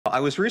I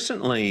was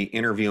recently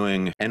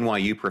interviewing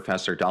NYU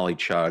professor Dolly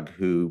Chugg,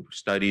 who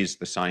studies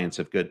the science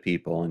of good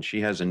people, and she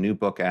has a new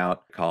book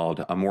out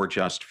called A More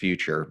Just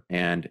Future.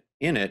 And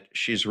in it,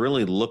 she's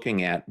really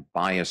looking at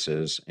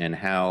biases and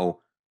how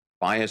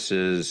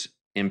biases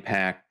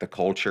impact the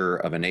culture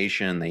of a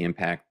nation, they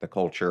impact the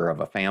culture of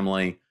a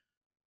family.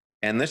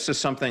 And this is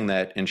something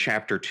that in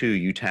chapter 2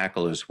 you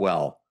tackle as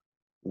well.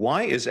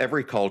 Why is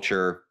every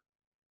culture,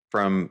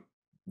 from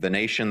the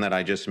nation that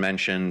I just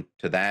mentioned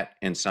to that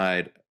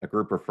inside a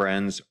group of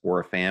friends or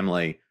a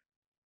family,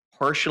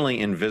 partially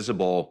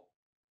invisible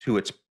to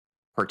its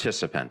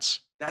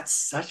participants? That's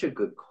such a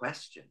good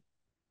question.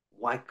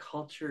 Why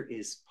culture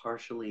is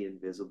partially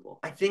invisible.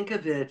 I think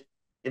of it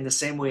in the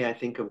same way I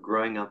think of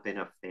growing up in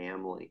a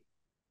family.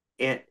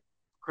 It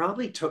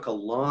probably took a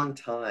long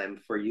time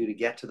for you to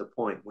get to the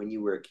point when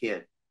you were a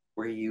kid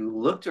where you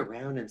looked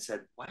around and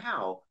said,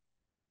 wow,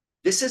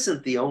 this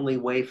isn't the only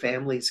way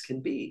families can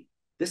be.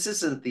 This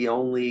isn't the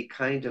only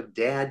kind of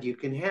dad you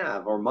can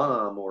have or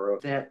mom or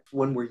that.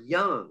 When we're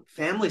young,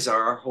 families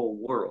are our whole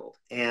world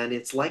and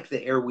it's like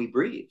the air we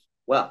breathe.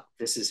 Well,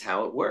 this is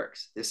how it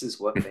works. This is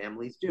what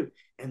families do.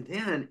 And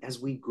then as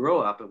we grow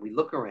up and we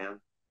look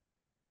around,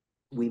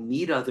 we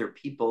meet other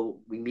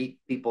people, we meet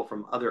people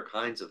from other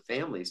kinds of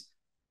families.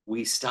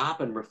 We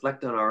stop and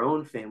reflect on our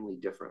own family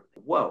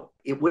differently. Whoa,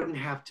 it wouldn't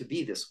have to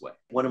be this way.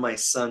 One of my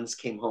sons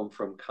came home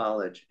from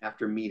college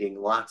after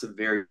meeting lots of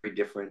very, very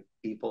different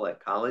people at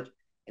college.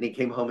 And he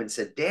came home and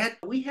said, Dad,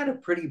 we had a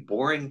pretty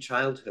boring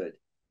childhood.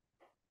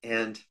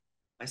 And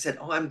I said,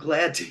 oh, I'm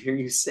glad to hear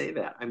you say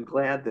that. I'm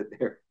glad that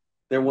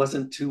there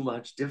wasn't too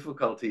much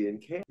difficulty in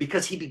care,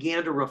 because he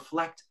began to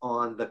reflect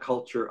on the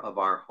culture of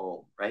our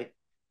home, right?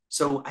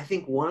 So I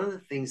think one of the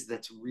things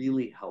that's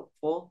really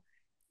helpful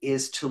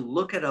is to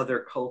look at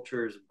other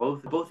cultures,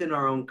 both in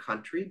our own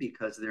country,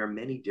 because there are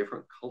many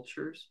different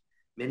cultures,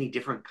 many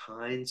different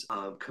kinds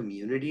of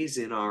communities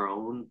in our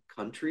own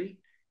country,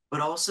 but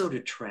also to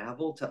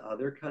travel to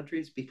other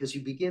countries because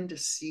you begin to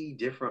see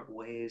different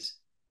ways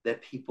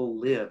that people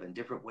live and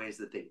different ways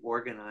that they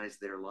organize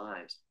their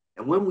lives.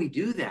 And when we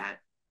do that,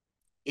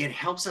 it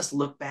helps us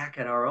look back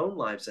at our own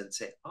lives and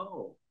say,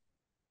 oh,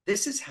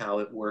 this is how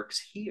it works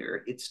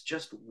here. It's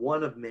just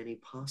one of many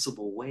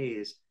possible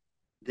ways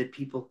that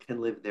people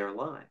can live their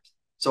lives.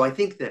 So I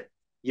think that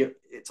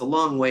it's a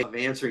long way of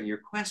answering your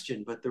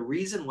question, but the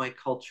reason why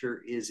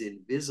culture is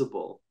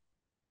invisible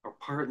or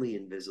partly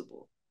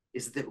invisible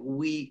is that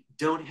we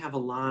don't have a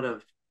lot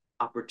of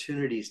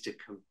opportunities to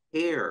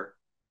compare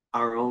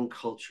our own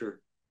culture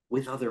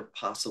with other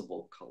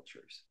possible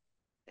cultures.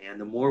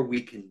 And the more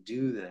we can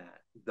do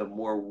that, the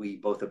more we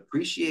both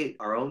appreciate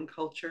our own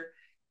culture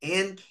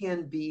and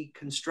can be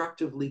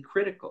constructively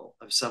critical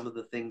of some of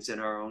the things in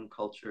our own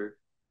culture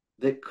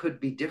that could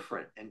be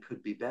different and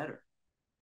could be better.